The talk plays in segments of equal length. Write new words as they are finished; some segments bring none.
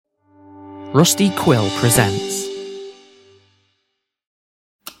Rusty Quill presents.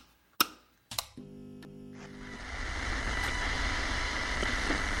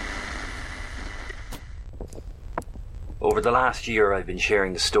 Over the last year, I've been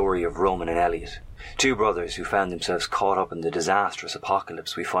sharing the story of Roman and Elliot, two brothers who found themselves caught up in the disastrous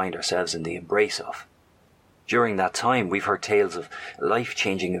apocalypse we find ourselves in the embrace of. During that time, we've heard tales of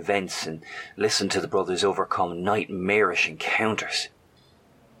life-changing events and listened to the brothers overcome nightmarish encounters.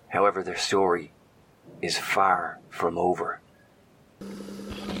 However, their story is far from over.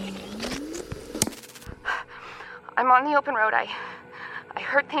 I'm on the open road. I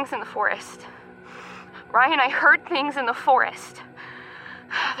heard things in the forest. Ryan, I heard things in the forest.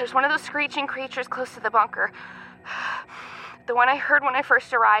 There's one of those screeching creatures close to the bunker. The one I heard when I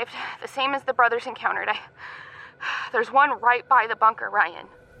first arrived, the same as the brothers encountered. There's one right by the bunker, Ryan.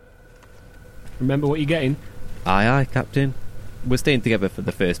 Remember what you're getting? Aye, aye, Captain. We're staying together for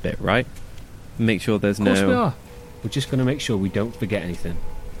the first bit, right? Make sure there's no... Of course we are. We're just going to make sure we don't forget anything.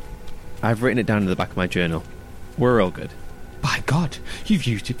 I've written it down in the back of my journal. We're all good. By God, you've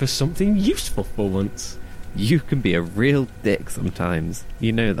used it for something useful for once. You can be a real dick sometimes.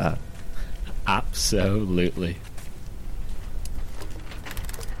 You know that. Absolutely.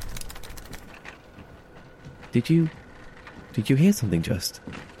 Did you hear something just?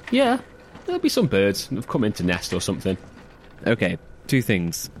 Yeah, there'll be some birds that have come in to nest or something. Okay, two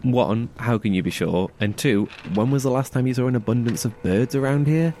things. One, how can you be sure? And two, when was the last time you saw an abundance of birds around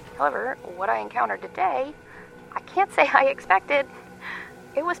here? However, what I encountered today, I can't say I expected.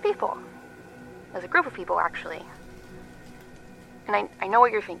 It was people. It was a group of people, actually. And I know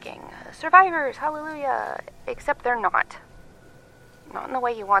what you're thinking. Survivors, hallelujah. Except they're not. Not in the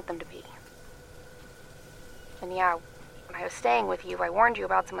way you want them to be. And yeah, when I was staying with you, I warned you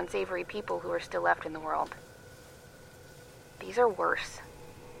about some unsavory people who are still left in the world. These are worse.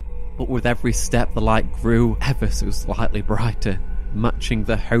 But with every step, the light grew ever so slightly brighter, matching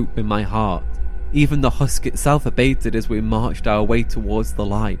the hope in my heart. Even the husk itself abated as we marched our way towards the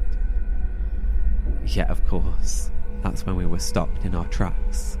light. Yet, of course, that's when we were stopped in our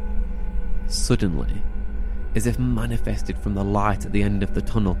tracks. Suddenly, as if manifested from the light at the end of the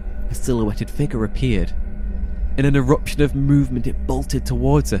tunnel, a silhouetted figure appeared. In an eruption of movement, it bolted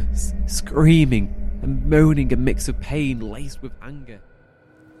towards us, screaming and moaning a mix of pain laced with anger.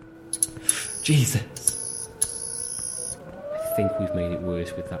 Jesus. I think we've made it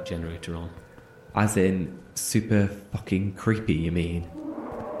worse with that generator on. As in, super fucking creepy, you mean?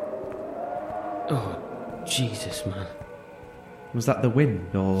 Oh, Jesus, man. Was that the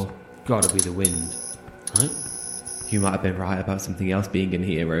wind, or...? Gotta be the wind, right? You might have been right about something else being in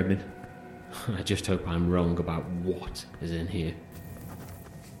here, Roman. I just hope I'm wrong about what is in here.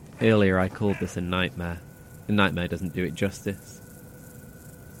 Earlier I called this a nightmare. A nightmare doesn't do it justice.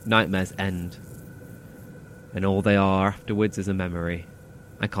 Nightmares end. And all they are afterwards is a memory.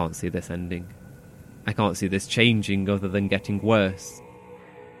 I can't see this ending. I can't see this changing other than getting worse.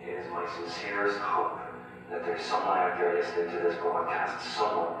 It is my sincerest hope that there's someone out there listening to this broadcast,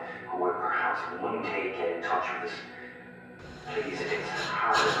 someone who would perhaps one day get in touch with us. Please, it's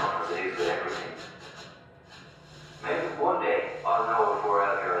hard enough as it is with everything.